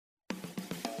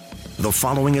The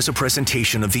following is a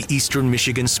presentation of the Eastern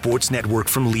Michigan Sports Network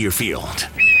from Learfield.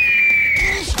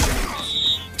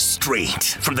 Straight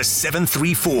from the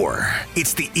 734,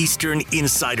 it's the Eastern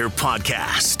Insider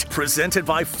Podcast, presented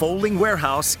by Folding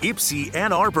Warehouse, Ipsy,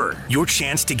 Ann Arbor. Your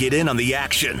chance to get in on the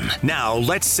action. Now,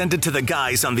 let's send it to the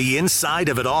guys on the inside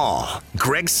of it all,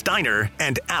 Greg Steiner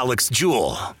and Alex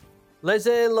Jewell.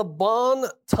 Laissez le bon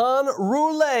temps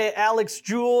rouler, Alex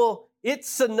Jewell.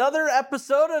 It's another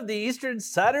episode of the Eastern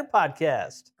Insider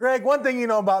Podcast. Greg, one thing you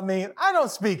know about me, I don't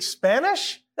speak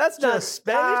Spanish. That's not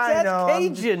Spanish, that's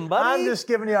Cajun, buddy. I'm just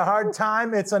giving you a hard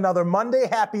time. It's another Monday.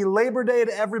 Happy Labor Day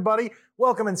to everybody.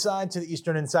 Welcome inside to the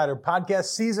Eastern Insider Podcast,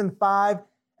 Season 5,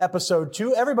 Episode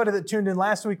 2. Everybody that tuned in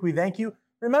last week, we thank you.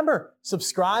 Remember,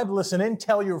 subscribe, listen in,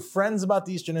 tell your friends about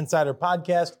the Eastern Insider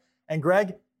Podcast. And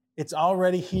Greg, it's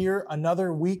already here.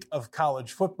 Another week of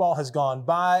college football has gone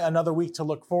by. Another week to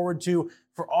look forward to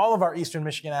for all of our Eastern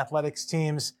Michigan athletics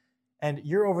teams. And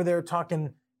you're over there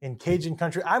talking in Cajun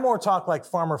country. I more talk like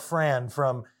Farmer Fran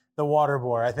from The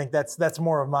Waterboy. I think that's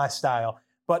more of my style.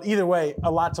 But either way, a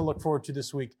lot to look forward to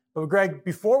this week. But Greg,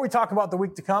 before we talk about the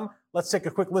week to come, let's take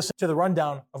a quick listen to the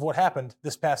rundown of what happened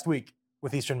this past week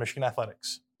with Eastern Michigan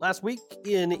athletics. Last week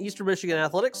in Eastern Michigan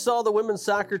athletics saw the women's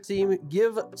soccer team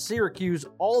give Syracuse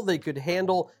all they could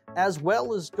handle, as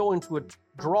well as going to a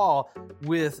draw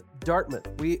with Dartmouth.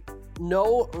 We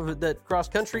know that cross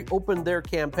country opened their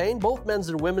campaign, both men's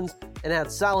and women's, and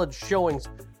had solid showings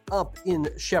up in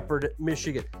Shepard,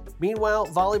 Michigan. Meanwhile,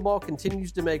 volleyball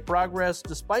continues to make progress.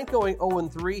 Despite going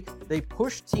 0-3, they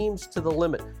pushed teams to the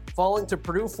limit, falling to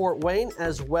Purdue Fort Wayne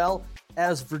as well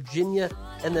as Virginia,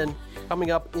 and then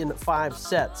coming up in 5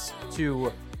 sets to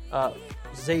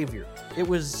Xavier. It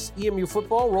was EMU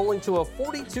football rolling to a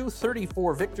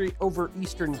 42-34 victory over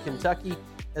Eastern Kentucky,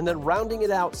 and then rounding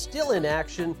it out, still in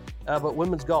action, but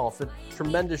women's golf, a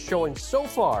tremendous showing so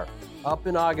far up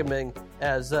in Ogumeng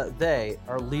as they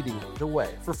are leading the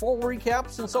way. For full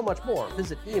recaps and so much more,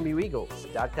 visit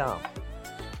emueagles.com.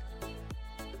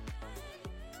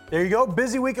 There you go.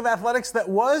 Busy week of athletics that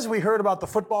was. We heard about the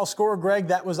football score, Greg.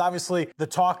 That was obviously the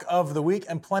talk of the week,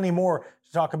 and plenty more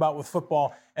to talk about with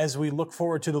football as we look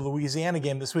forward to the Louisiana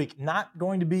game this week. Not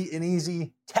going to be an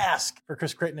easy task for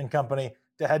Chris Creighton and company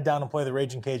to head down and play the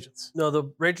Raging Cajuns. No,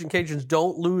 the Raging Cajuns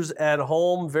don't lose at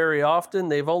home very often.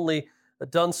 They've only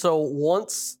done so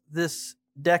once this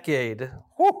decade.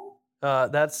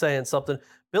 That's saying something.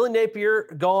 Billy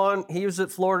Napier, gone. He was at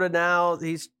Florida now.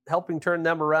 He's helping turn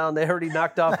them around. They already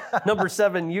knocked off number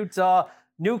 7 Utah.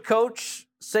 New coach,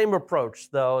 same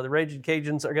approach, though. The Raging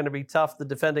Cajuns are going to be tough. The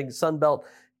defending Sun Belt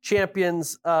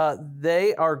champions,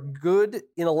 they are good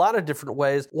in a lot of different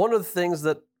ways. One of the things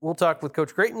that we'll talk with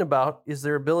Coach Creighton about is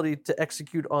their ability to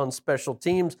execute on special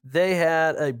teams. They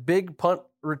had a big punt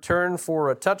return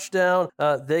for a touchdown.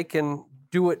 They can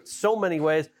do it so many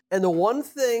ways. And the one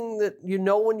thing that you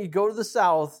know when you go to the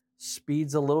South,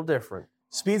 speed's a little different.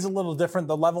 Speed's a little different.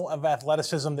 The level of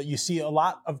athleticism that you see a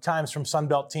lot of times from Sun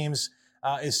Belt teams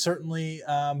is certainly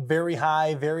very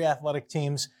high, very athletic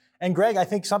teams. And Greg, I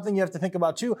think something you have to think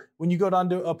about too, when you go down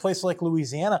to a place like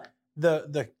Louisiana,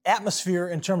 the atmosphere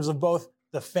in terms of both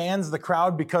the fans, the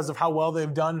crowd, because of how well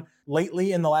they've done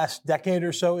lately in the last decade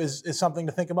or so is something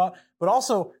to think about. But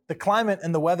also the climate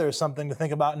and the weather is something to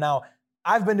think about. Now,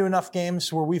 I've been to enough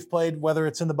games where we've played, whether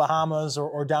it's in the Bahamas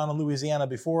or down in Louisiana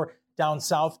before, down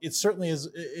south. It certainly is,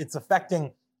 it's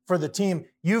affecting for the team.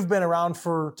 You've been around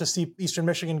to see Eastern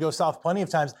Michigan go south plenty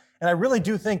of times, and I really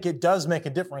do think it does make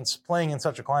a difference playing in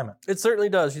such a climate. It certainly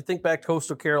does. You think back to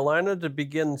Coastal Carolina to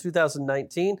begin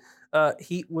 2019,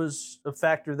 heat was a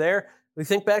factor there. We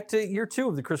think back to year 2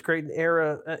 of the Chris Creighton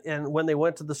era and when they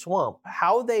went to the Swamp,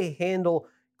 how they handle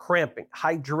cramping,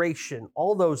 hydration,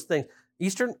 all those things.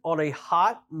 Eastern, on a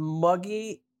hot,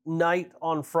 muggy night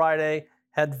on Friday,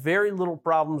 had very little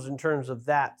problems in terms of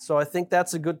that. So I think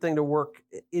that's a good thing to work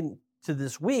into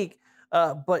this week.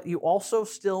 But you also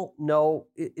still know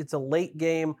it's a late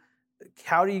game.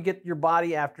 How do you get your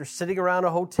body after sitting around a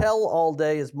hotel all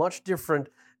day is much different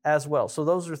as well. So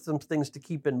those are some things to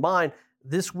keep in mind.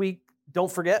 This week,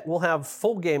 don't forget, we'll have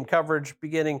full game coverage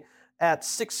beginning at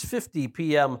 6:50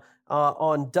 p.m.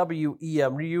 On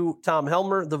WEMU. Tom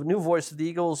Helmer, the new voice of the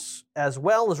Eagles, as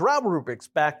well as Rob Rubik's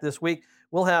back this week.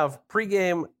 We'll have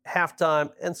pregame,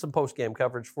 halftime, and some postgame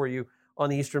coverage for you on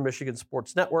the Eastern Michigan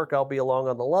Sports Network. I'll be along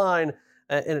on the line,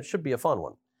 and it should be a fun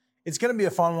one. It's going to be a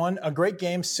fun one. A great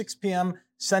game, 6 p.m.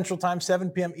 Central Time, 7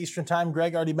 p.m. Eastern Time.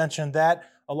 Greg already mentioned that.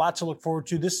 A lot to look forward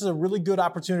to. This is a really good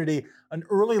opportunity, an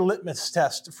early litmus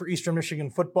test for Eastern Michigan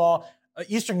football.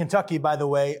 Eastern Kentucky, by the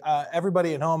way,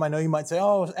 everybody at home, I know you might say,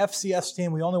 oh, FCS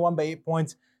team, we only won by 8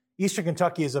 points. Eastern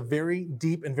Kentucky is a very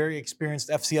deep and very experienced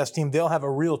FCS team. They'll have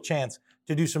a real chance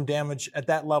to do some damage at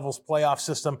that level's playoff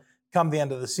system come the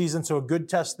end of the season. So a good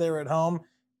test there at home.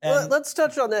 Well, let's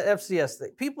touch on that FCS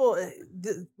thing. People,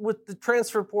 with the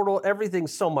transfer portal,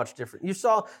 everything's so much different. You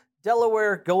saw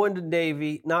Delaware go into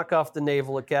Navy, knock off the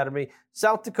Naval Academy.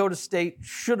 South Dakota State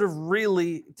should have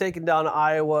really taken down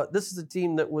Iowa. This is a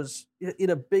team that was in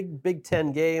a Big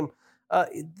Ten game.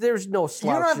 There's no slouches.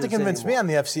 You don't have to convince me on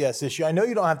the FCS issue. I know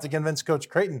you don't have to convince Coach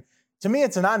Creighton. To me,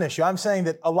 it's a non-issue. I'm saying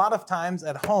that a lot of times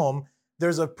at home,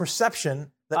 there's a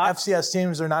perception that FCS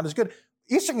teams are not as good.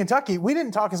 Eastern Kentucky, we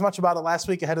didn't talk as much about it last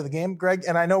week ahead of the game, Greg,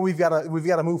 and I know we've got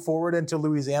to move forward into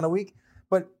Louisiana week,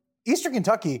 but Eastern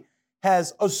Kentucky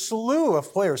has a slew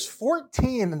of players,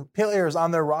 14 players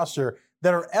on their roster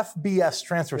that are FBS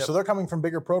transfers. Yep. So they're coming from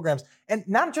bigger programs, and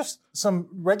not just some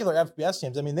regular FBS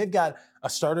teams. I mean, they've got a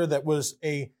starter that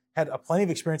had plenty of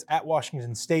experience at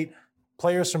Washington State,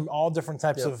 players from all different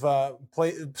types of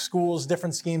schools,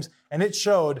 different schemes, and it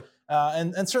showed.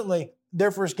 And certainly their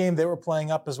first game, they were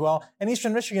playing up as well. And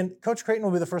Eastern Michigan, Coach Creighton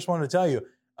will be the first one to tell you,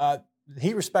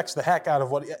 he respects the heck out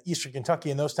of what Eastern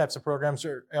Kentucky and those types of programs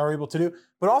are able to do,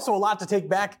 but also a lot to take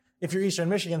back if you're Eastern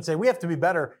Michigan and say, we have to be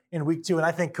better in week 2. And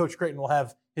I think Coach Creighton will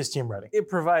have his team ready. It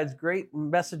provides great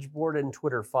message board and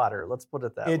Twitter fodder. Let's put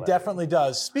it that way. It definitely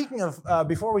does. Speaking of,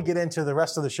 before we get into the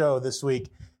rest of the show this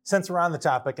week, since we're on the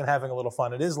topic and having a little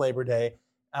fun, it is Labor Day.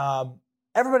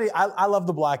 Everybody, I love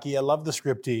the Blackie. I love the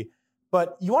Scripty.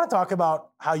 But you want to talk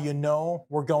about how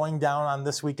we're going down on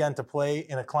this weekend to play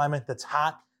in a climate that's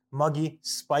hot, muggy,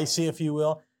 spicy, if you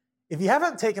will. If you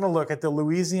haven't taken a look at the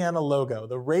Louisiana logo,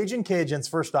 the Ragin' Cajuns,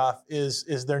 first off,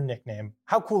 is their nickname.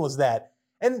 How cool is that?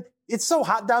 And it's so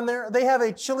hot down there, they have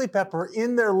a chili pepper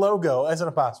in their logo as an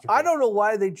apostrophe. I don't know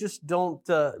why they just don't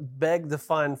beg the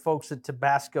fine folks at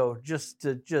Tabasco just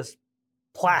to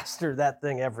plaster that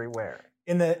thing everywhere.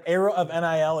 In the era of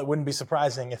NIL, it wouldn't be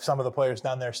surprising if some of the players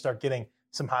down there start getting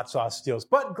some hot sauce deals.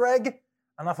 But, Greg,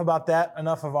 enough about that.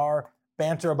 Enough of our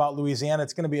banter about Louisiana.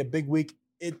 It's going to be a big week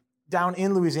down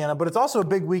in Louisiana, but it's also a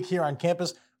big week here on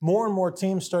campus. More and more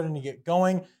teams starting to get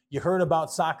going. You heard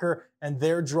about soccer and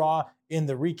their draw in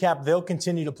the recap. They'll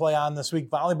continue to play on this week.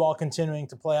 Volleyball continuing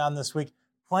to play on this week.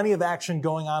 Plenty of action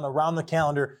going on around the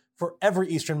calendar for every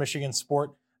Eastern Michigan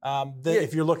sport.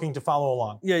 If you're looking to follow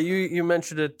along. Yeah, you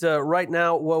mentioned it right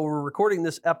now. While we're recording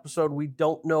this episode, we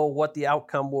don't know what the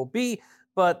outcome will be,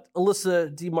 but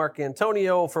Alyssa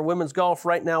DiMarcantonio for women's golf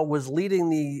right now was leading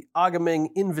the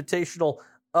Agaming Invitational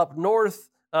up north.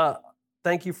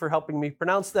 Thank you for helping me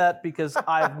pronounce that because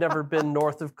I've never been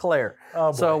north of Clare.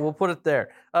 Oh, so we'll put it there.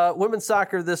 Women's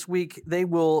soccer this week, they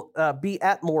will be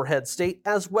at Morehead State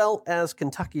as well as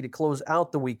Kentucky to close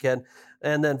out the weekend.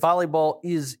 And then volleyball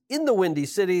is in the Windy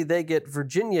City. They get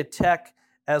Virginia Tech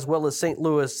as well as St.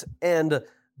 Louis and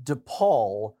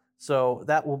DePaul. So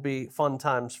that will be fun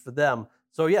times for them.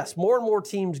 So yes, more and more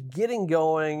teams getting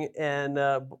going, and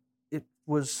it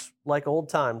was like old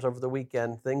times over the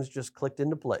weekend. Things just clicked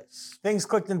into place. Things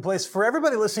clicked in place. For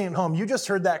everybody listening at home, you just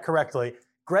heard that correctly.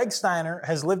 Greg Steiner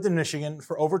has lived in Michigan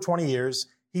for over 20 years.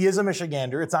 He is a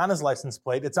Michigander. It's on his license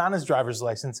plate. It's on his driver's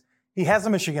license. He has a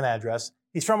Michigan address.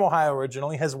 He's from Ohio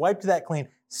originally, has wiped that clean,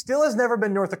 still has never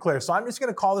been north of Clare. So I'm just going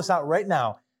to call this out right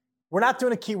now. We're not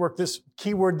doing a keyword this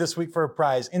week for a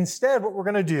prize. Instead, what we're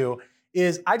going to do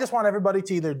is I just want everybody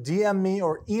to either DM me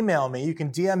or email me. You can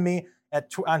DM me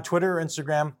on Twitter or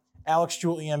Instagram,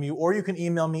 AlexJewellEMU, or you can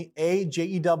email me,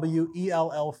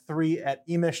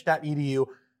 ajewell3@emish.edu.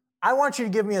 I want you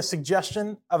to give me a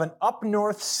suggestion of an up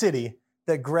north city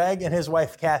that Greg and his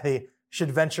wife, Kathy,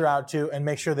 should venture out to and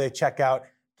make sure they check out.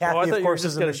 Kathy, of course,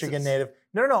 is a Michigan native.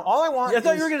 No. All I want I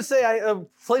thought you were going to say a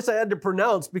place I had to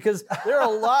pronounce because there are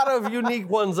a lot of unique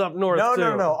ones up north,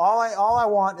 too. No. All I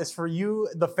want is for you,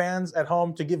 the fans at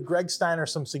home, to give Greg Steiner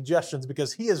some suggestions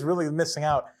because he is really missing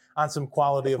out on some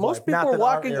quality of life. Most people are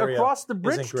walking across the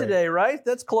bridge today, right?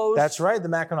 That's closed. That's right. The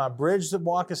Mackinac Bridge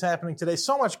walk is happening today.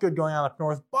 So much good going on up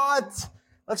north. But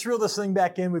let's reel this thing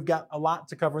back in. We've got a lot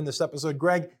to cover in this episode.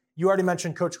 Greg, you already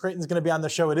mentioned Coach Creighton's going to be on the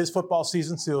show. It is football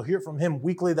season, so you'll hear from him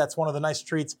weekly. That's one of the nice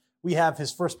treats. We have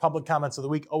his first public comments of the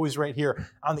week, always right here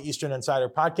on the Eastern Insider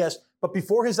podcast. But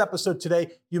before his episode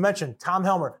today, you mentioned Tom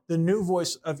Helmer, the new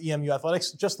voice of EMU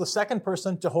Athletics, just the second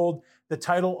person to hold the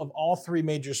title of all three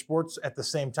major sports at the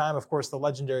same time. Of course, the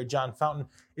legendary John Fountain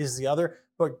is the other.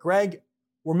 But Greg,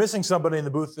 we're missing somebody in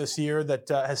the booth this year that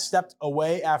has stepped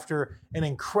away after an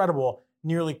incredible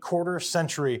nearly quarter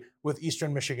century with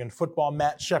Eastern Michigan football.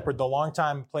 Matt Shepard, the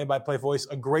longtime play-by-play voice,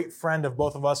 a great friend of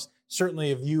both of us,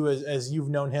 certainly of you as you've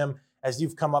known him, as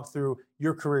you've come up through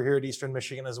your career here at Eastern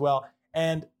Michigan as well.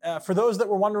 And for those that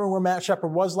were wondering where Matt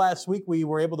Shepard was last week, we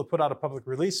were able to put out a public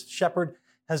release. Shepard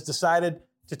has decided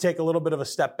to take a little bit of a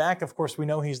step back. Of course, we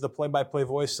know he's the play-by-play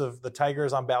voice of the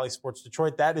Tigers on Bally Sports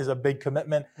Detroit. That is a big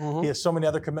commitment. He has so many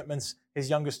other commitments. His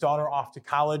youngest daughter off to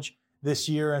college this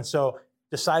year, and so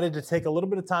decided to take a little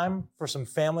bit of time for some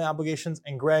family obligations.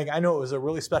 And Greg, I know it was a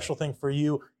really special thing for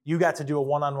you. You got to do a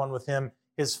one-on-one with him,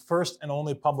 his first and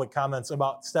only public comments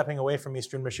about stepping away from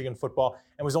Eastern Michigan football,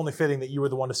 and it was only fitting that you were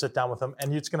the one to sit down with him.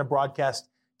 And it's going to broadcast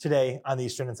today on the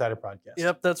Eastern Insider Podcast.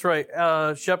 Yep, that's right.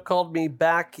 Shep called me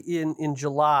back in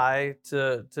July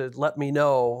to let me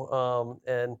know,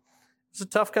 and it's a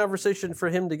tough conversation for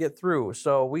him to get through.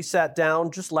 So we sat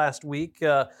down just last week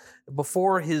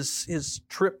before his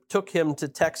trip took him to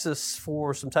Texas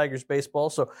for some Tigers baseball.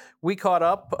 So we caught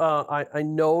up. I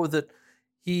know that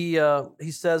he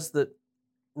says that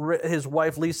his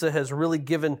wife Lisa has really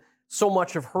given so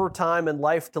much of her time and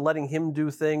life to letting him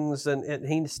do things, and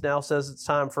he now says it's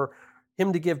time for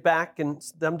him to give back and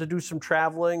them to do some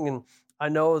traveling. And I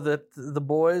know that the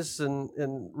boys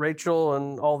and Rachel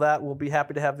and all that will be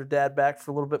happy to have their dad back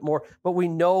for a little bit more. But we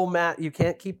know, Matt, you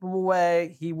can't keep him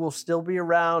away. He will still be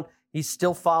around. He's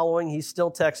still following. He's still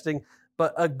texting.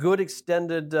 But a good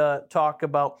extended talk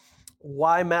about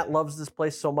why Matt loves this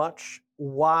place so much,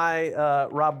 why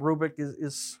Rob Rubick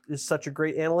is such a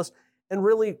great analyst, and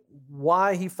really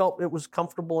why he felt it was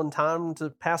comfortable and time to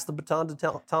pass the baton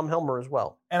to Tom Helmer as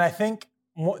well. And I think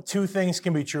two things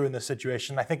can be true in this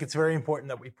situation. I think it's very important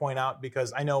that we point out,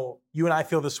 because I know you and I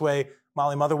feel this way.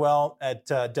 Molly Motherwell at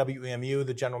WEMU,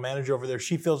 the general manager over there,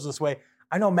 she feels this way.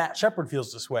 I know Matt Shepard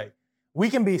feels this way. We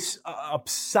can be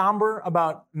somber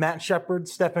about Matt Shepard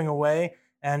stepping away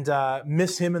and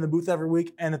miss him in the booth every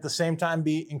week, and at the same time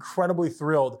be incredibly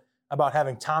thrilled about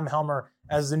having Tom Helmer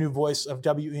as the new voice of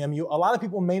WEMU. A lot of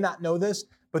people may not know this,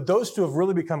 but those two have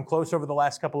really become close over the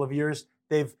last couple of years.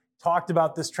 They've talked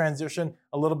about this transition,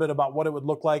 a little bit about what it would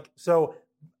look like. So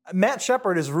Matt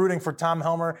Shepard is rooting for Tom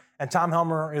Helmer, and Tom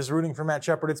Helmer is rooting for Matt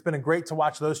Shepard. It's been great to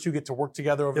watch those two get to work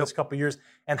together over this couple of years.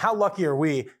 And how lucky are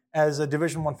we as a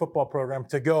Division I football program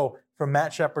to go from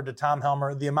Matt Shepard to Tom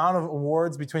Helmer? The amount of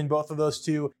awards between both of those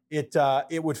two,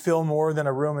 it would fill more than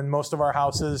a room in most of our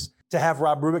houses. To have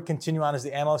Rob Rubick continue on as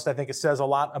the analyst, I think it says a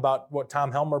lot about what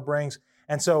Tom Helmer brings.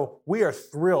 And so we are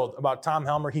thrilled about Tom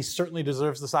Helmer. He certainly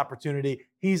deserves this opportunity.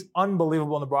 He's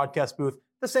unbelievable in the broadcast booth. At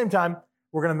the same time,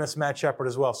 we're going to miss Matt Shepard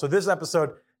as well. So this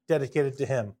episode dedicated to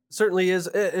him. Certainly is.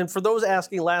 And for those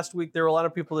asking last week, there were a lot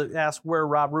of people that asked where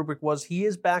Rob Rubick was. He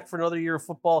is back for another year of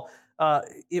football.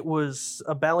 It was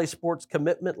a Bally Sports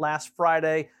commitment last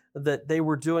Friday that they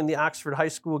were doing the Oxford High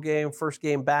School game, first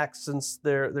game back since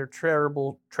their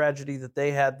terrible tragedy that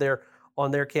they had there on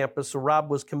their campus. So Rob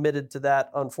was committed to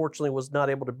that. Unfortunately, was not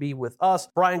able to be with us.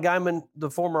 Brian Guyman, the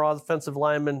former offensive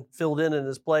lineman, filled in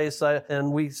his place,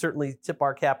 and we certainly tip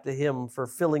our cap to him for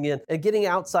filling in and getting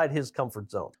outside his comfort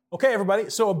zone. Okay, everybody.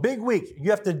 So a big week.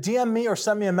 You have to DM me or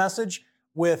send me a message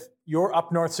with your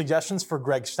up north suggestions for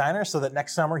Greg Steiner so that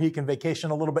next summer he can vacation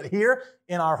a little bit here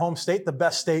in our home state, the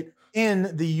best state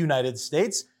in the United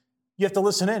States. You have to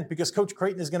listen in, because Coach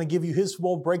Creighton is going to give you his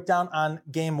full breakdown on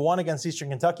Game 1 against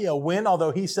Eastern Kentucky, a win,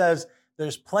 although he says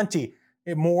there's plenty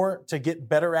more to get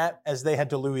better at as they head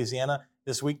to Louisiana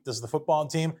this week. Does the football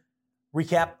team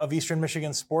recap of Eastern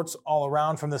Michigan sports all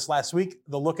around from this last week,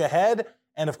 the look ahead,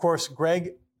 and of course,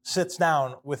 Greg sits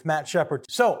down with Matt Shepard.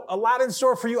 So a lot in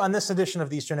store for you on this edition of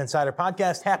the Eastern Insider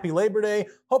Podcast. Happy Labor Day.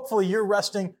 Hopefully you're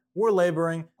resting. We're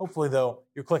laboring. Hopefully, though,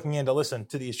 you're clicking in to listen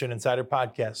to the Eastern Insider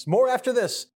Podcast. More after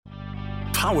this.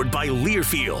 Powered by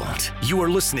Learfield, you are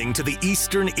listening to the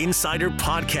Eastern Insider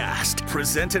Podcast,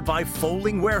 presented by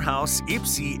Folding Warehouse,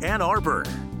 Ypsi, Ann Arbor.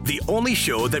 The only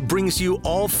show that brings you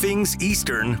all things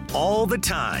Eastern all the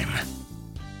time.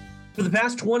 For the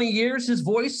past 20 years, his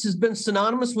voice has been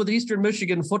synonymous with Eastern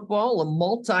Michigan football, a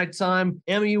multi-time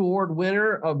Emmy Award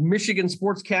winner, a Michigan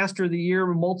Sportscaster of the Year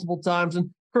multiple times, and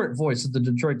current voice of the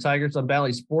Detroit Tigers on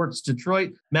Bally Sports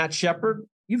Detroit. Matt Shepard,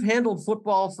 you've handled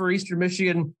football for Eastern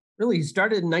Michigan. Really, he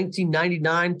started in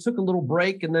 1999, took a little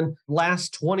break, and then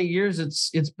last 20 years,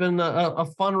 it's been a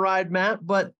fun ride, Matt,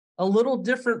 but a little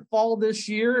different fall this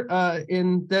year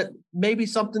in that maybe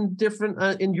something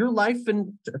different in your life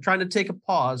and trying to take a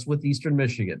pause with Eastern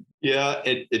Michigan. Yeah,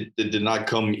 it did not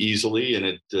come easily,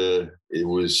 and it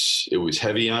was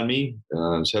heavy on me. It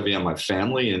was heavy on my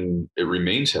family, and it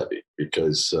remains heavy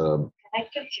because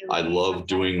I love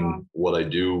doing what I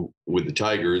do with the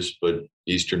Tigers, but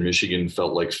Eastern Michigan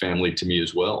felt like family to me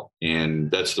as well.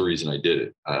 And that's the reason I did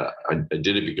it. I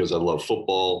did it because I love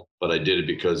football, but I did it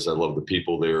because I love the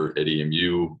people there at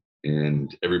EMU.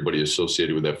 and everybody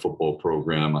associated with that football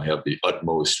program. I have the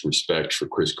utmost respect for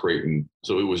Chris Creighton.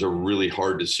 So it was a really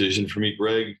hard decision for me,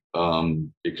 Greg,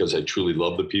 because I truly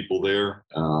love the people there.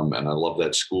 And I love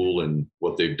that school and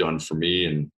what they've done for me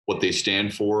and what they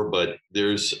stand for. But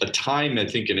there's a time, I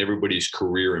think, in everybody's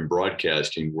career in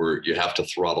broadcasting where you have to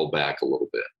throttle back a little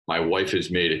bit. My wife has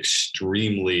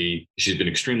she's been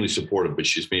extremely supportive, but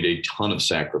she's made a ton of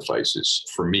sacrifices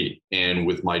for me. And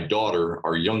with my daughter,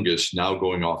 our youngest, now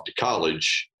going off to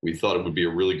college, we thought it would be a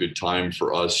really good time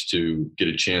for us to get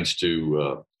a chance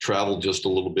to travel just a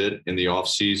little bit in the off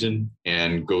season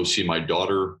and go see my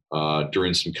daughter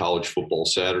during some college football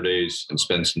Saturdays and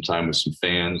spend some time with some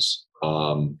fans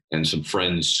and some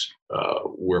friends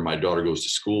where my daughter goes to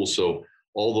school. So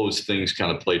all those things kind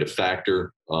of played a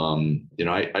factor.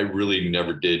 I really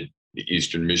never did the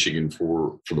Eastern Michigan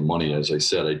for the money. As I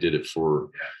said, I did it for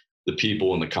the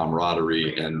people and the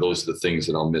camaraderie. And those are the things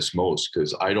that I'll miss most,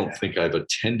 because I don't think I've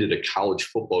attended a college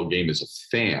football game as a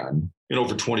fan in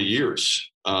over 20 years.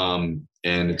 And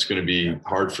it's going to be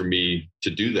hard for me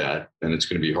to do that. And it's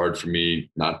going to be hard for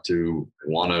me not to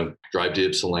want to drive to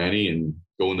Ypsilanti and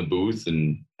go in the booth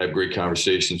and have great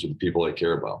conversations with the people I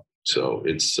care about. So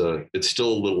it's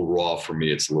still a little raw for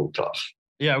me. It's a little tough.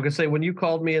 Yeah, I was going to say, when you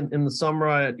called me in the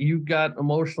summer, you got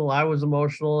emotional. I was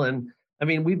emotional. And I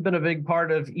mean, we've been a big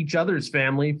part of each other's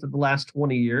family for the last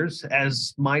 20 years.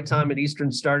 As my time at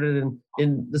Eastern started and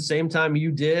in the same time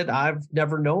you did, I've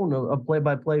never known a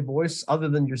play-by-play voice other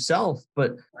than yourself.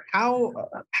 But how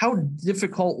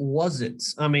difficult was it?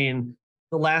 I mean,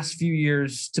 the last few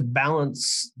years to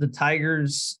balance the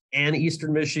Tigers and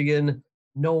Eastern Michigan,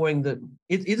 knowing that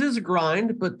it is a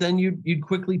grind, but then you'd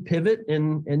quickly pivot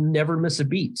and never miss a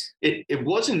beat. It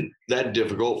wasn't that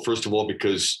difficult, first of all,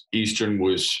 because Eastern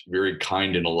was very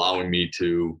kind in allowing me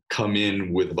to come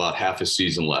in with about half a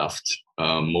season left.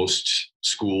 Most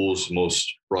schools,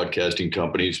 most broadcasting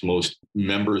companies, most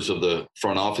members of the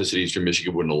front office at Eastern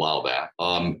Michigan wouldn't allow that.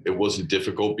 It wasn't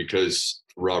difficult because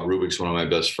Rob Rubik's one of my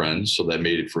best friends, so that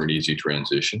made it for an easy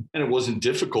transition. And it wasn't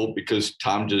difficult because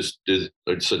Tom just did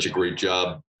such a great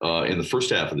job in the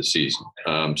first half of the season.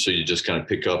 So you just kind of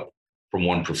pick up from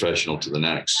one professional to the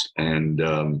next. And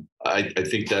I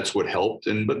think that's what helped.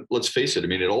 But let's face it, I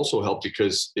mean, it also helped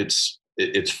because it's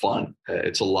fun.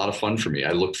 It's a lot of fun for me.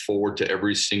 I look forward to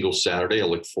every single Saturday. I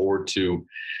look forward to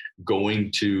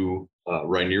going to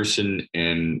Rynearson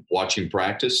and watching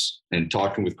practice and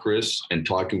talking with Chris and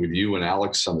talking with you and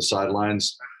Alex on the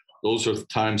sidelines. Those are the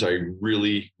times I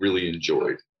really, really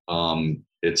enjoyed.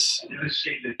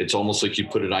 It's almost like you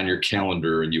put it on your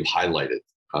calendar and you highlight it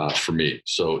for me.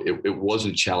 So it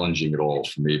wasn't challenging at all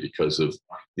for me because of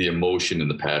the emotion and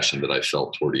the passion that I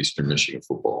felt toward Eastern Michigan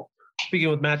football. Speaking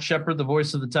with Matt Shepard, the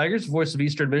voice of the Tigers, voice of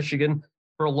Eastern Michigan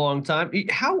for a long time.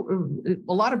 How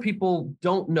a lot of people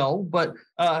don't know, but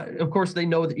of course they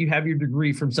know that you have your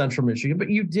degree from Central Michigan, but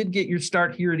you did get your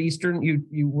start here at Eastern.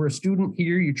 You were a student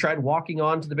here. You tried walking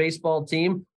on to the baseball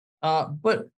team.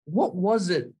 But what was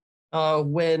it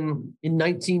when in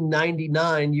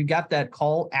 1999 you got that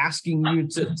call asking you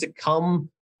to come?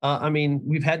 I mean,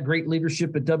 we've had great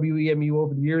leadership at WEMU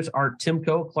over the years. Art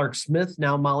Timko, Clark Smith,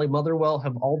 now Molly Motherwell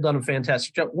have all done a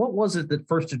fantastic job. What was it that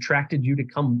first attracted you to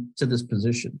come to this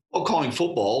position? Well, calling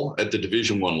football at the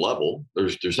Division I level,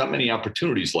 there's not many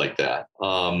opportunities like that.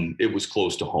 It was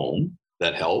close to home.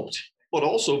 That helped. But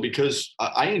also because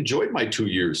I enjoyed my 2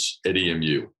 years at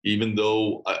EMU, even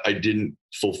though I didn't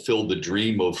fulfill the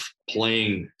dream of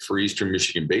playing for Eastern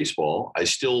Michigan baseball. I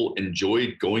still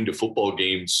enjoyed going to football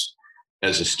games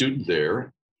as a student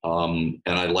there. And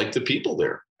I like the people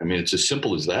there. I mean, it's as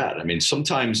simple as that. I mean,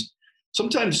 sometimes,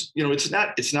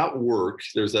 it's not work.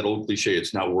 There's that old cliche,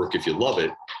 it's not work if you love it,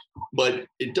 but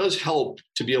it does help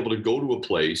to be able to go to a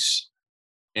place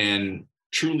and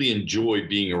truly enjoy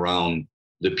being around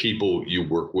the people you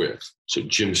work with. So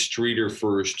Jim Streeter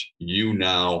first, you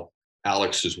now,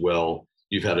 Alex as well.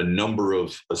 You've had a number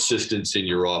of assistants in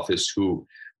your office who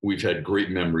we've had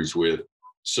great memories with.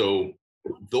 So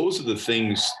those are the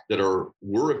things that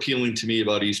were appealing to me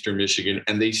about Eastern Michigan,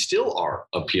 and they still are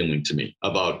appealing to me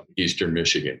about Eastern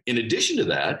Michigan. In addition to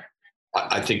that,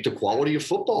 I think the quality of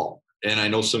football, and I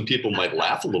know some people might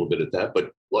laugh a little bit at that,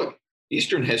 but look,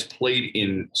 Eastern has played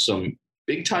in some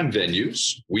big time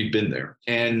venues. We've been there.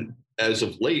 And as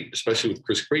of late, especially with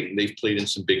Chris Creighton, they've played in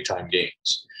some big time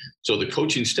games. So the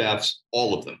coaching staffs,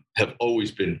 all of them, have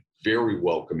always been very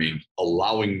welcoming,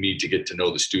 allowing me to get to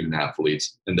know the student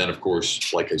athletes. And then, of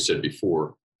course, like I said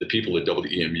before, the people at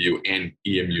WEMU and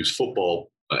EMU's football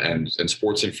and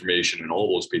sports information and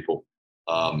all those people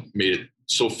made it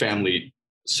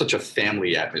such a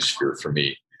family atmosphere for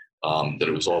me that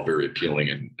it was all very appealing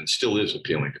and still is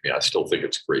appealing to me. I still think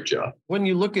it's a great job. When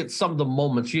you look at some of the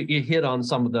moments, you hit on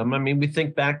some of them. I mean, we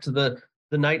think back to the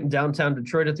night in downtown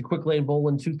Detroit at the Quick Lane Bowl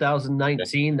in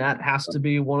 2019. That has to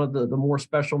be one of the more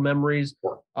special memories.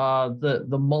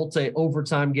 The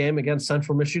multi-overtime game against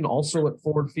Central Michigan, also at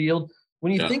Ford Field.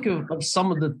 When you think of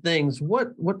some of the things,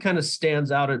 what kind of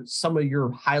stands out at some of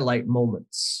your highlight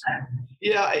moments?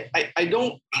 Yeah, I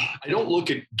don't look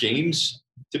at games,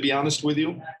 to be honest with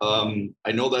you.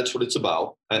 I know that's what it's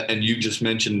about. And you just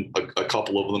mentioned a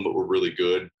couple of them that were really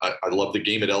good. I love the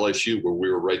game at LSU where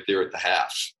we were right there at the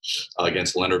half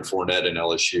against Leonard Fournette and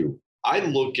LSU. I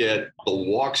look at the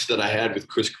walks that I had with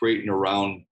Chris Creighton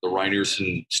around the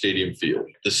Rynearson Stadium field,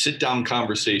 the sit-down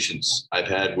conversations I've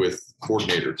had with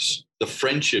coordinators, the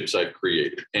friendships I've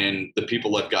created, and the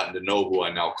people I've gotten to know who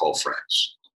I now call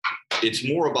friends. It's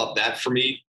more about that for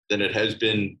me than it has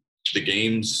been the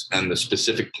games and the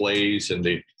specific plays and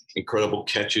the incredible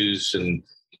catches and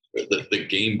the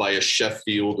game by a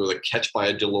Sheffield or the catch by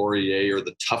a Delorier or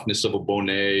the toughness of a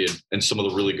Bonet and some of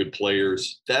the really good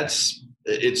players.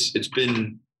 It's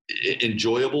been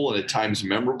enjoyable and at times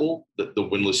memorable. The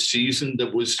winless season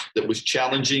that was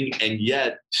challenging and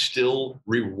yet still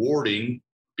rewarding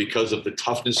because of the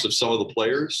toughness of some of the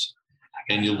players.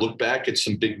 And you look back at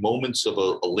some big moments of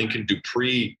a Lincoln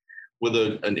Dupree with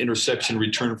an interception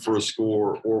return for a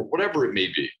score or whatever it may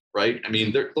be, right? I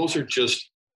mean, those are just,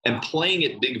 and playing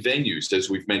at big venues, as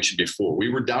we've mentioned before. We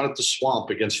were down at the Swamp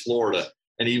against Florida,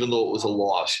 and even though it was a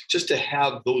loss, just to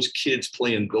have those kids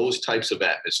play in those types of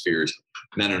atmospheres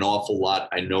meant an awful lot,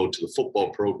 I know, to the football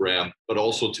program, but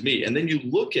also to me. And then you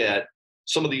look at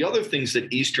some of the other things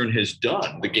that Eastern has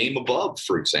done, the game above,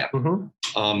 for example.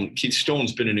 Mm-hmm. Keith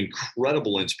Stone's been an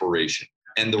incredible inspiration,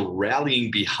 and the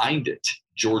rallying behind it,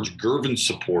 George Gervin's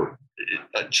support,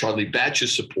 Charlie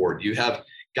Batch's support. You have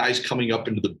guys coming up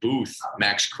into the booth.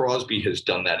 Max Crosby has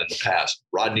done that in the past.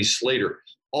 Rodney Slater,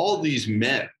 all these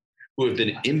men who have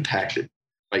been impacted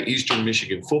by Eastern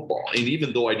Michigan football. And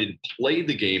even though I didn't play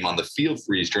the game on the field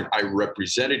for Eastern, I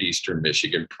represented Eastern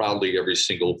Michigan proudly every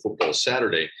single football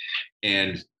Saturday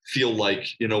and feel like,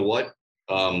 you know what,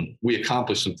 we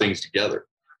accomplished some things together.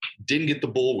 Didn't get the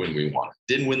bowl win we wanted.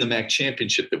 Didn't win the MAC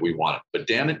championship that we wanted. But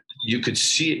damn it, you could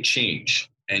see it change.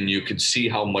 And you could see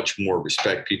how much more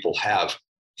respect people have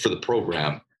for the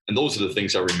program. And those are the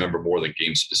things I remember more than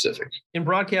game specific. In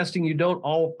broadcasting, you don't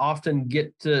often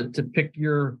get to pick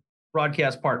your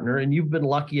broadcast partner. And you've been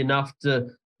lucky enough to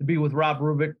be with Rob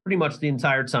Rubick pretty much the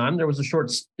entire time. There was a short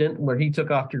stint where he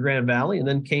took off to Grand Valley and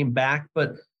then came back.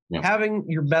 But having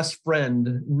your best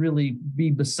friend really be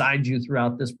beside you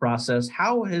throughout this process,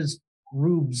 how has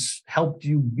Rubes helped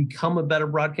you become a better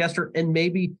broadcaster and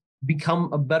maybe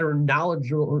become a better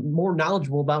more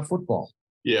knowledgeable about football?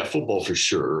 Yeah, football for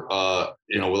sure.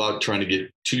 Without trying to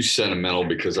get too sentimental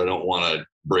because I don't want to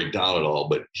break down at all,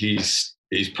 but he's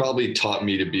probably taught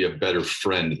me to be a better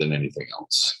friend than anything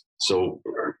else. So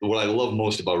what I love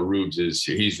most about Rubes is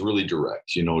he's really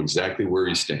direct. You know exactly where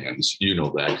he stands. You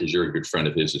know that because you're a good friend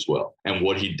of his as well. And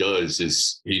what he does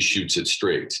is he shoots it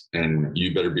straight. And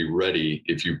you better be ready.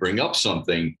 If you bring up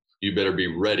something, you better be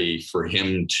ready for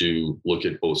him to look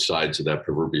at both sides of that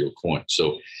proverbial coin.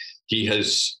 So he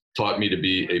has taught me to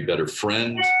be a better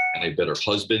friend and a better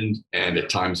husband and at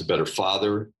times a better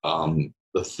father.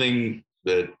 The thing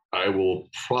that I will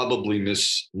probably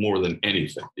miss more than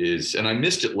anything is, and I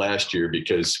missed it last year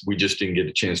because we just didn't get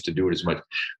a chance to do it as much,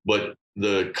 but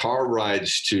the car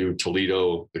rides to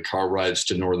Toledo, the car rides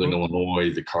to Northern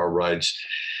Illinois, the car rides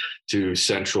to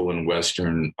Central and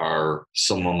Western are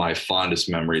some of my fondest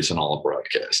memories in all of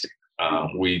broadcasting.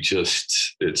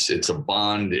 It's a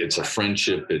bond, it's a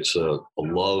friendship, it's a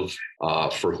love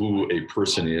for who a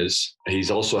person is. He's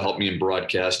also helped me in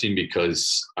broadcasting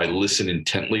because I listen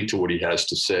intently to what he has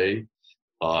to say.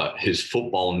 His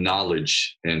football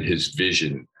knowledge and his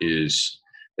vision is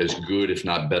as good, if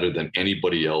not better than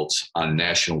anybody else on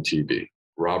national TV.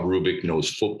 Rob Rubick knows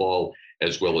football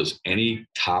as well as any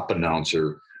top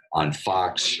announcer on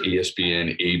Fox,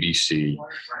 ESPN, ABC,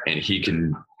 and he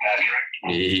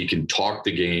can talk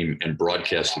the game and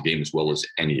broadcast the game as well as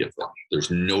any of them. There's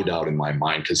no doubt in my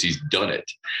mind because he's done it.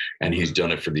 And he's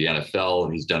done it for the NFL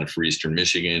and he's done it for Eastern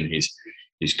Michigan.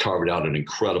 He's carved out an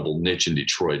incredible niche in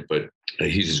Detroit, but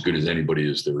he's as good as anybody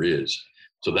as there is.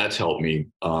 So that's helped me.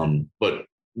 But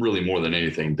really more than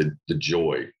anything, the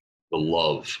joy, the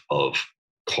love of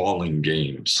calling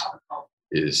games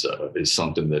is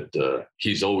something that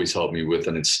he's always helped me with.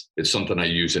 And it's something I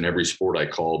use in every sport I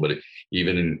call, but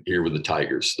even in here with the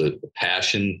Tigers, the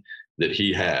passion that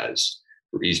he has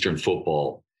for Eastern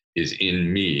football is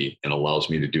in me and allows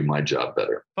me to do my job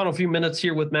better. Final few minutes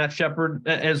here with Matt Shepard.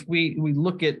 As we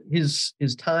look at his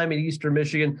time at Eastern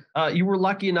Michigan, you were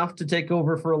lucky enough to take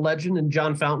over for a legend in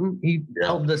John Fountain. He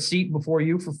held the seat before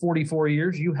you for 44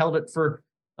 years. You held it for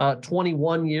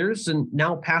 21 years, and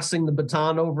now passing the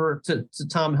baton over to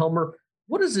Tom Helmer.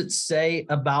 What does it say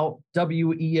about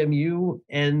WEMU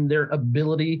and their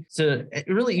ability to,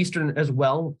 really Eastern as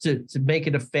well, to make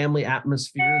it a family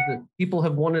atmosphere that people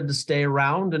have wanted to stay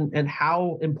around, and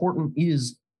how important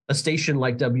is a station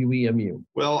like WEMU?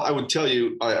 Well, I would tell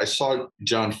you, I saw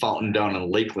John Fountain down in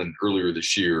Lakeland earlier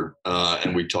this year,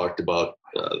 and we talked about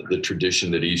the tradition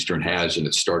that Eastern has, and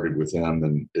it started with him,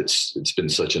 and it's been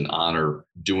such an honor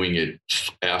doing it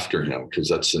after him, because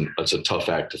that's a tough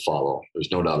act to follow.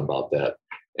 There's no doubt about that,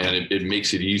 and it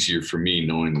makes it easier for me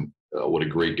knowing what a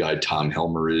great guy Tom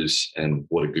Helmer is and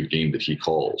what a good game that he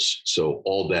calls. So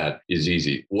all that is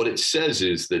easy. What it says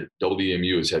is that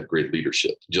WMU has had great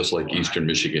leadership, just like Eastern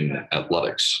Michigan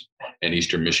athletics and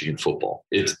Eastern Michigan football.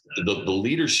 It's the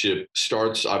leadership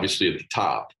starts obviously at the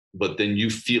top, but then you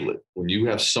feel it when you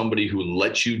have somebody who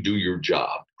lets you do your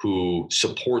job, who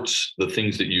supports the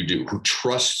things that you do, who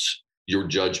trusts your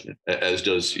judgment, as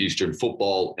does Eastern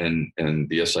football and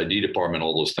the SID department,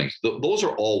 all those things. Those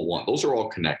are all one. Those are all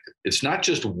connected. It's not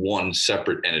just one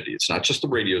separate entity. It's not just the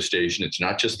radio station. It's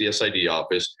not just the SID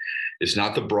office. It's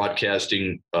not the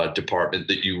broadcasting department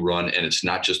that you run. And it's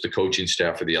not just the coaching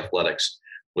staff for the athletics,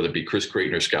 whether it be Chris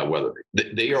Creighton or Scott Weatherby.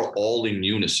 They are all in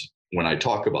unison when I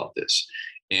talk about this.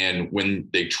 And when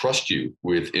they trust you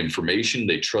with information,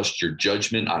 they trust your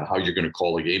judgment on how you're going to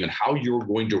call a game and how you're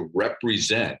going to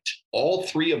represent all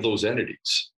three of those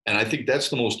entities. And I think that's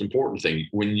the most important thing.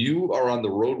 When you are on the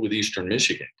road with Eastern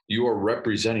Michigan, you are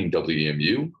representing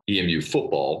WEMU, EMU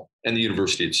football, and the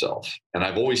university itself. And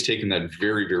I've always taken that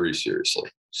very, very seriously.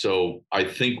 So I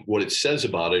think what it says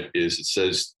about it is it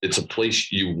says it's a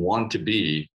place you want to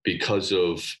be because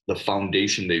of the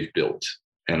foundation they've built.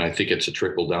 And I think it's a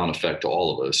trickle-down effect to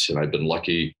all of us. And I've been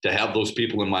lucky to have those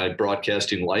people in my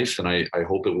broadcasting life, and I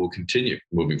hope it will continue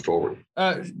moving forward.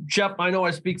 Shep, I know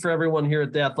I speak for everyone here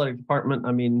at the athletic department.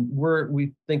 I mean,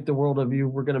 we think the world of you.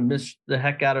 We're going to miss the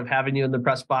heck out of having you in the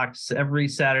press box every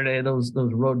Saturday, those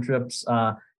road trips.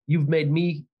 You've made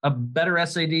me a better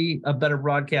SAD, a better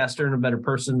broadcaster, and a better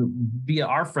person via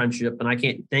our friendship, and I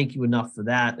can't thank you enough for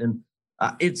that. And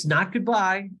it's not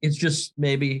goodbye. It's just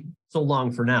maybe so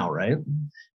long for now, right?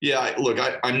 Yeah, look,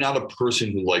 I'm not a person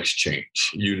who likes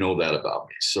change. You know that about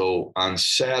me. So on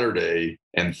Saturday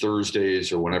and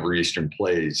Thursdays or whenever Eastern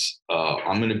plays,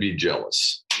 I'm going to be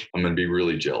jealous. I'm going to be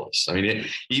really jealous. I mean,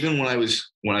 even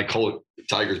when I call it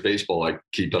Tigers baseball, I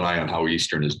keep an eye on how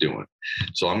Eastern is doing.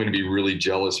 So I'm going to be really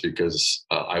jealous because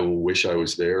I will wish I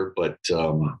was there. But,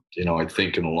 I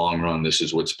think in the long run, this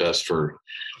is what's best for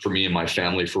me and my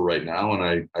family for right now.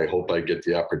 And I hope I get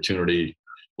the opportunity.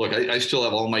 Look, I still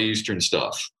have all my Eastern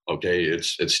stuff. Okay.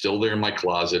 It's still there in my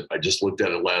closet. I just looked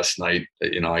at it last night.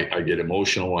 I get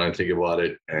emotional when I think about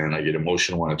it, and I get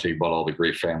emotional when I think about all the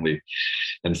great family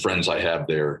and friends I have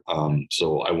there.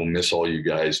 So I will miss all you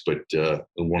guys, but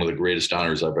one of the greatest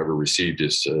honors I've ever received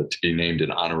is to be named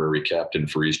an honorary captain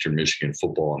for Eastern Michigan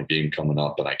football in a game coming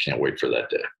up. And I can't wait for that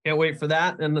day. Can't wait for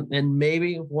that. And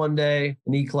maybe one day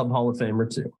an E-Club Hall of Famer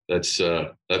too.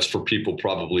 That's for people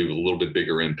probably with a little bit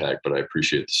bigger impact, but I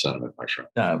appreciate the sentiment, my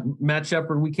friend. Matt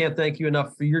Shepard, we can't thank you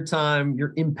enough for your time,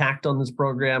 your impact on this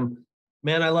program.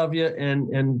 Man, I love you,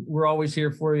 and we're always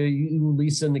here for you. You,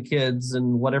 Lisa, and the kids,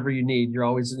 and whatever you need. You're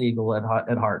always an Eagle at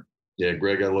heart. Yeah,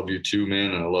 Greg, I love you too,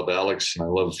 man, and I love Alex, and I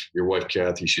love your wife,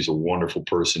 Kathy. She's a wonderful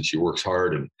person. She works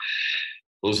hard, and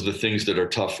those are the things that are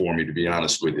tough for me, to be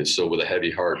honest with you. So with a heavy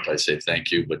heart, I say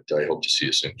thank you, but I hope to see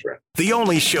you soon, friend. The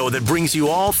only show that brings you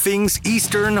all things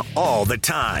Eastern all the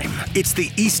time. It's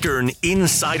the Eastern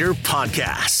Insider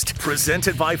Podcast,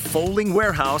 presented by Folding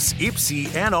Warehouse,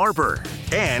 Ypsi, Ann Arbor,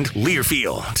 and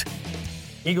Learfield.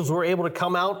 Eagles were able to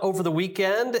come out over the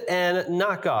weekend and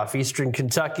knock off Eastern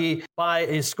Kentucky by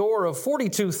a score of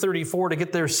 42-34 to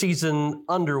get their season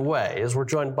underway. As we're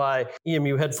joined by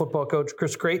EMU head football coach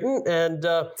Chris Creighton. And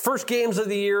first games of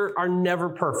the year are never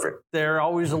perfect. They're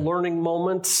always a learning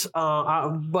moment,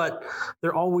 but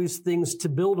they're always things to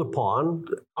build upon.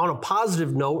 On a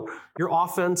positive note, your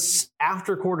offense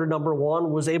after quarter number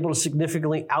one was able to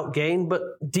significantly outgain, but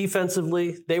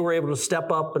defensively they were able to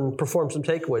step up and perform some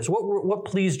takeaways. What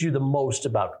pleased you the most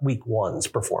about week one's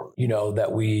performance?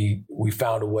 That we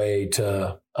found a way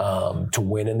to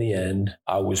win in the end.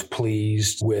 I was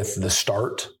pleased with the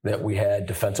start that we had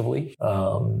defensively.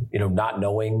 Not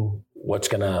knowing what's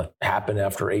going to happen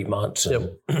after 8 months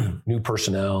and new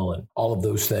personnel and all of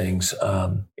those things.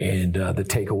 And the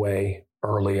takeaway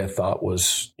early, I thought,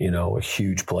 was, a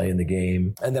huge play in the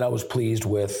game. And then I was pleased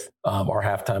with our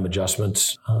halftime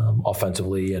adjustments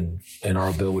offensively and our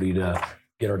ability to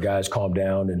get our guys calmed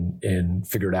down and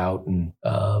figure it out and,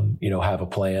 have a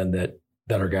plan that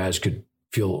our guys could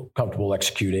feel comfortable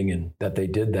executing, and that they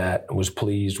did that. I was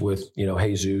pleased with,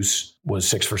 Jesus was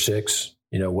 6 for 6,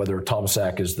 whether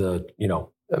Tomczak is the,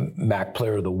 MAC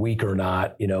player of the week or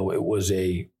not, it was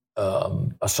a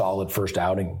solid first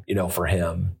outing, for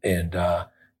him, and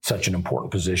such an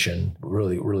important position.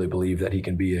 Really, really believe that he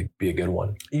can be a good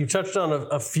one. You touched on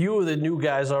a few of the new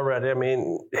guys already. I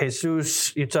mean,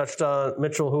 Jesus, you touched on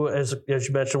Mitchell, who, as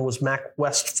you mentioned, was MAC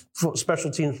West Special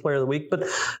Teams Player of the Week. But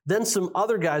then some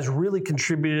other guys really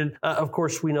contributed. Of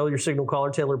course, we know your signal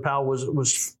caller, Taylor Powell,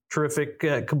 was terrific,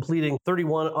 completing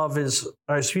 21 of his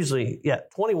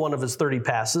 30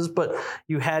 passes. But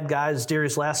you had guys,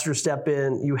 Darius Lassiter step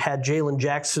in. You had Jalen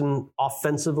Jackson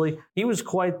offensively. He was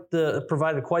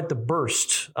provided quite the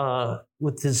burst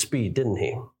with his speed, didn't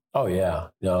he? Oh, yeah.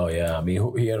 No, yeah. I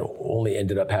mean, he had only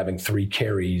ended up having 3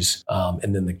 carries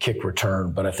and then the kick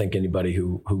return. But I think anybody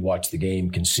who watched the game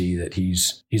can see that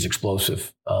he's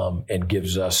explosive and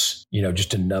gives us,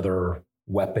 just another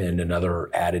weapon, another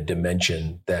added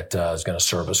dimension that is going to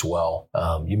serve us well.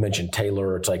 You mentioned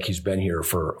Taylor. It's like he's been here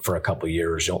for a couple of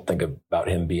years. You don't think about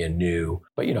him being new,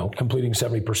 but, completing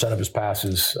 70% of his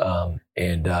passes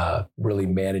and really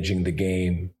managing the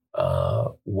game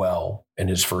well in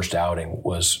his first outing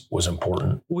was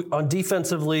important. On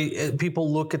defensively,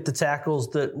 people look at the tackles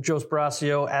that Joe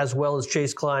Sparacio as well as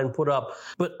Chase Klein put up,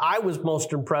 but I was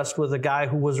most impressed with a guy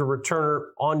who was a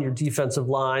returner on your defensive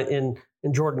line in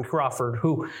Jordan Crawford,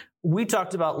 who we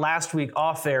talked about last week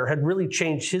off air, had really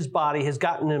changed his body, has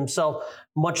gotten himself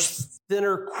much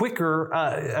thinner, quicker.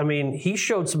 He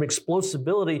showed some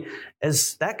explosibility,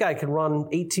 as that guy can run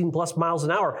 18 plus miles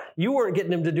an hour. You weren't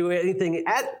getting him to do anything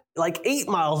at like 8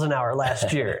 miles an hour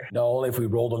last year. No, only if we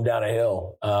rolled him down a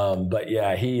hill. But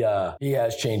yeah, he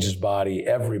has changed his body.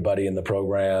 Everybody in the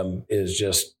program is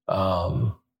just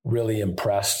really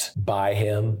impressed by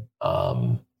him.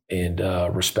 And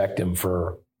respect him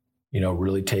for,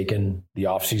 really taking the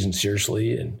offseason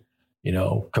seriously. And,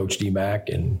 Coach D-Mac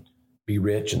and B.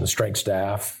 Rich and the strength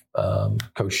staff,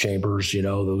 Coach Chambers,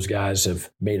 those guys have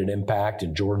made an impact,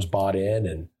 and Jordan's bought in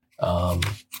and,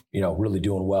 really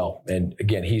doing well. And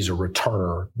again, he's a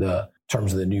returner. In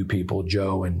terms of the new people,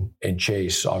 Joe and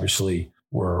Chase obviously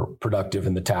were productive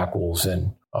in the tackles,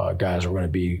 and guys are going to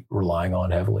be relying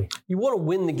on heavily. You want to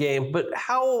win the game, but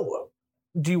how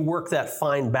do you work that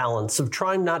fine balance of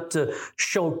trying not to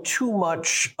show too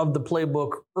much of the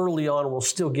playbook early on while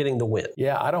still getting the win?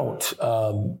 Yeah, I don't.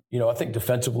 I think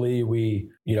defensively we,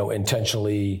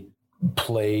 intentionally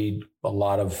played a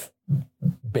lot of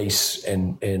base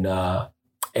and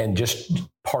just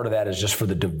part of that is just for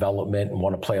the development, and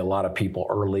want to play a lot of people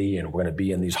early, and we're going to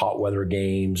be in these hot weather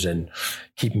games and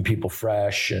keeping people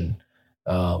fresh and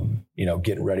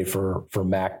getting ready for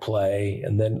MAC play.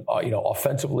 And then,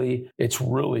 offensively, it's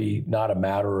really not a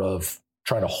matter of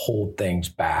trying to hold things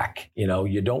back.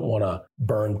 You don't want to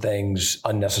burn things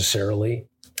unnecessarily,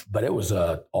 but it was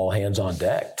all hands on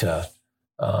deck to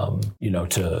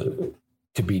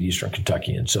beat Eastern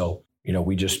Kentucky. And so,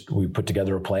 we put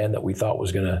together a plan that we thought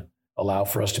was going to allow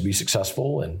for us to be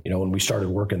successful. And, when we started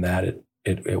working that,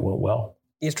 it went well.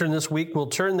 Eastern this week will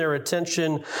turn their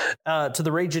attention to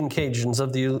the Ragin' Cajuns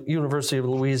of the University of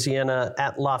Louisiana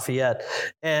at Lafayette.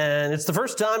 And it's the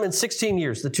first time in 16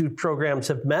 years the two programs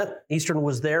have met. Eastern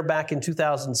was there back in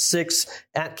 2006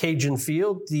 at Cajun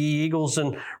Field. The Eagles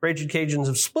and Ragin' Cajuns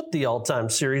have split the all-time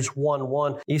series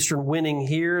 1-1. Eastern winning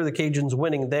here, the Cajuns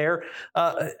winning there.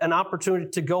 An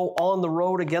opportunity to go on the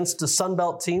road against a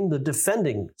Sunbelt team, the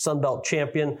defending Sunbelt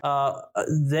champion.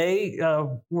 They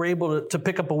were able to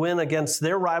pick up a win against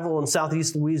their rival in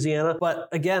Southeast Louisiana. But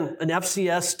again, an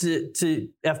FCS to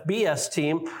FBS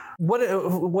team.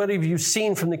 What have you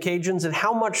seen from the Cajuns, and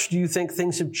how much do you think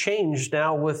things have changed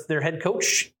now with their head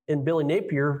coach in Billy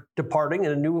Napier departing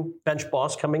and a new bench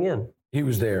boss coming in? He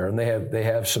was there, and they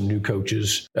have some new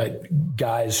coaches,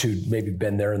 guys who'd maybe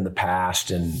been there in the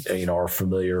past and are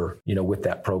familiar with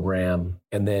that program.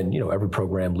 And then every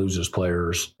program loses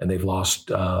players, and they've lost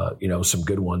some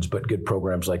good ones, but good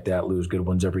programs like that lose good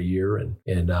ones every year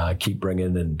and keep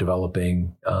bringing and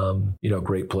developing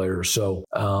great players. So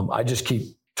I just keep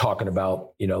talking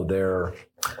about their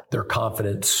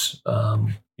confidence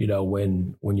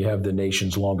when you have the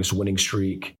nation's longest winning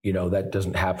streak, that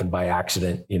doesn't happen by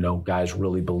accident. Guys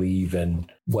really believe in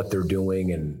what they're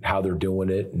doing and how they're doing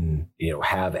it, and,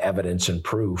 have evidence and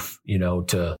proof,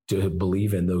 to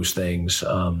believe in those things.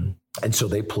 And so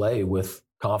they play with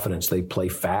confidence. They play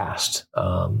fast.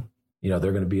 They're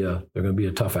going to be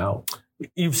a tough out.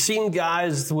 You've seen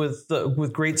guys with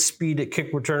great speed at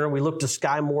kick returner. We looked to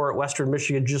Sky Moore at Western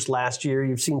Michigan just last year.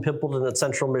 You've seen Pimpleton at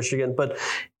Central Michigan, but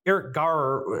Eric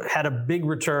Garr had a big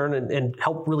return and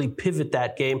helped really pivot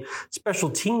that game.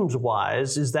 Special teams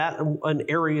wise, is that an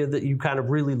area that you kind of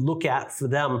really look at for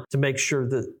them to make sure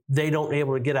that they don't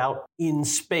able to get out in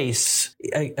space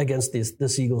against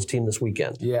this Eagles team this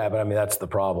weekend? Yeah, but that's the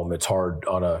problem. It's hard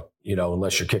on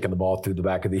unless you're kicking the ball through the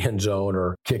back of the end zone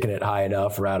or kicking it high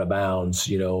enough or out of bounds.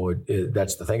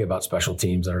 That's the thing about special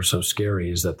teams that are so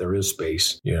scary, is that there is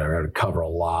space. You're going to cover a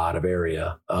lot of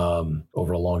area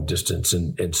over a long distance.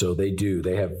 And so they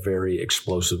have very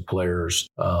explosive players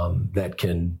that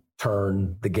can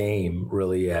turn the game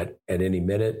really at any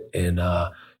minute. And,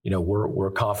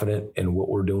 we're confident in what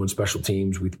we're doing special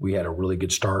teams. We had a really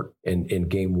good start in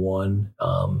game one,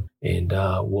 and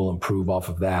we'll improve off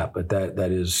of that. But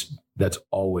that's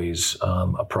always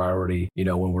a priority,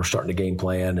 when we're starting to game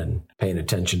plan and paying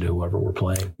attention to whoever we're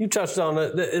playing. You touched on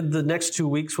it. The next 2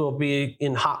 weeks will be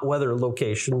in hot weather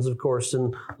locations, of course,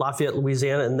 in Lafayette,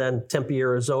 Louisiana, and then Tempe,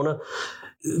 Arizona.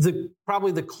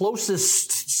 Probably the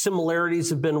closest similarities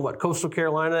have been Coastal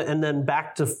Carolina, and then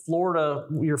back to Florida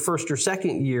your first or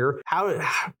second year.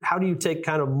 How do you take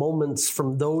kind of moments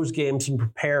from those games and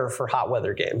prepare for hot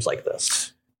weather games like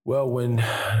this? Well, when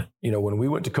we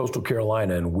went to Coastal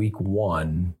Carolina in week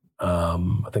one,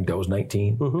 I think that was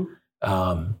 19.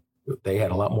 Mm-hmm. They had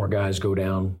a lot more guys go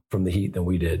down from the heat than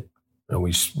we did. And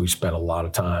we spent a lot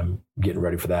of time getting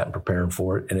ready for that and preparing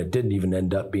for it. And it didn't even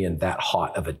end up being that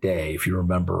hot of a day, if you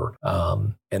remember.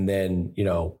 And then,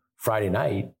 Friday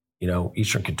night,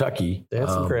 Eastern Kentucky. They had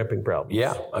some cramping problems.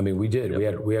 Yeah. We did.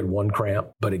 Yep. We had one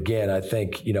cramp. But again, I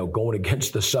think, going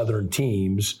against the Southern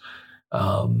teams,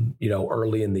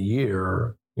 early in the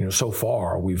year, so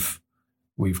far we've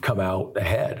come out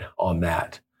ahead on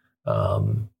that.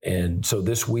 And so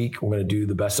this week we're going to do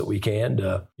the best that we can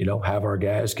to, have our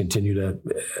guys continue to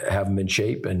have them in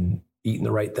shape and eating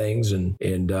the right things and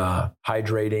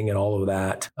hydrating and all of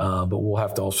that. But we'll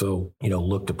have to also,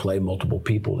 look to play multiple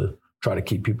people to try to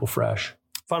keep people fresh.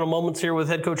 Final moments here with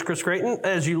head coach Chris Creighton.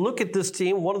 As you look at this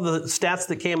team, one of the stats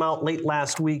that came out late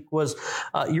last week was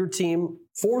your team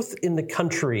 4th in the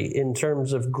country in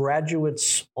terms of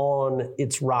graduates on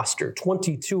its roster.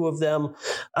 22 of them.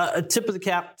 A tip of the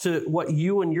cap to what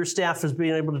you and your staff has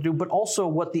been able to do, but also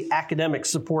what the academic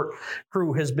support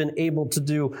crew has been able to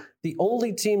do. The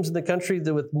only teams in the country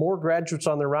that with more graduates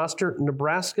on their roster,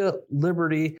 Nebraska,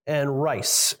 Liberty, and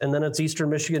Rice. And then it's Eastern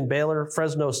Michigan, Baylor,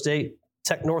 Fresno State,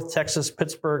 North Texas,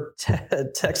 Pittsburgh,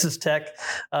 Texas Tech,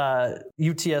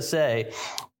 UTSA.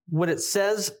 What it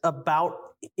says about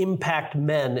impact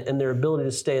men and their ability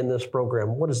to stay in this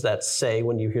program, what does that say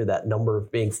when you hear that number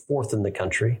of being 4th in the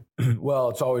country? Well,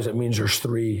 it means there's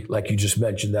 3, like you just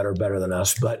mentioned, that are better than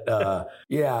us. But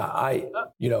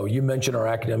you mentioned our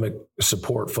academic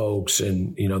support folks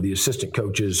and, the assistant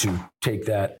coaches who take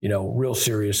that, real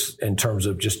serious in terms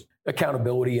of just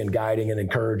accountability and guiding and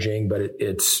encouraging. But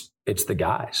it's the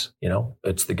guys,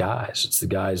 it's the guys. It's the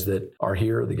guys that are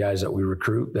here, the guys that we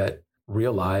recruit that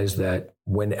realize that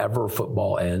whenever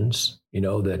football ends,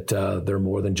 that they're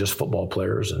more than just football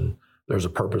players and there's a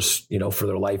purpose, for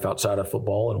their life outside of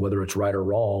football. And whether it's right or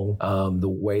wrong, the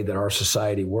way that our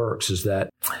society works is that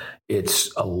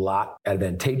it's a lot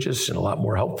advantageous and a lot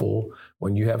more helpful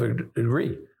when you have a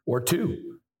degree or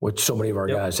 2, which so many of our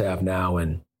guys have now.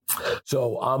 And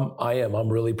so I'm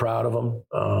really proud of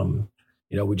them.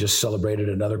 We just celebrated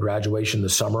another graduation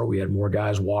this summer. We had more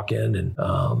guys walk in,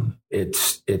 and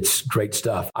it's great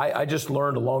stuff. I just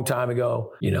learned a long time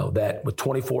ago, that with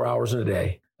 24 hours in a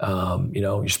day,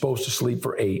 you're supposed to sleep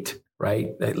for 8,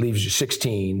 right? That leaves you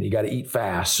 16. You got to eat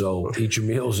fast. So eat your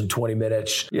meals in 20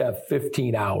 minutes. You have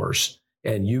 15 hours,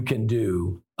 and you can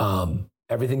do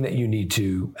everything that you need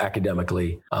to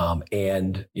academically,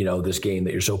 and this game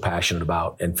that you're so passionate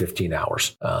about in 15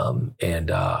 hours.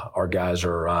 And our guys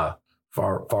are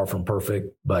far from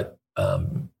perfect, but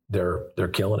they're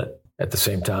killing it at the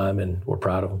same time, and we're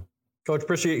proud of them. Coach,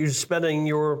 appreciate you spending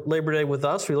your Labor Day with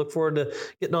us. We look forward to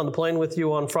getting on the plane with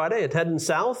you on Friday and heading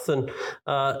south and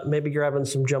maybe grabbing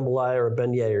some jambalaya or a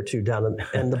beignet or 2 down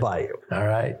in the bayou. All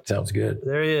right. Sounds good.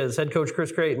 There he is, head coach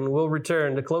Chris Creighton. We'll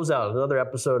return to close out another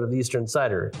episode of the Eastern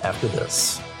Insider after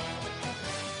this.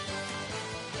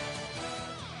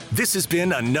 This has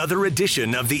been another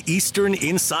edition of the Eastern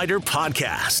Insider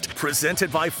Podcast, presented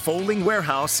by Folding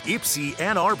Warehouse, Ypsi,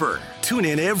 Ann Arbor. Tune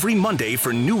in every Monday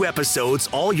for new episodes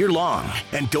all year long.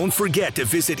 And don't forget to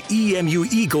visit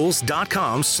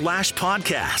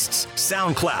emueagles.com/podcasts,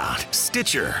 SoundCloud,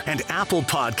 Stitcher, and Apple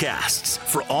Podcasts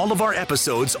for all of our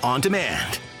episodes on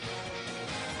demand.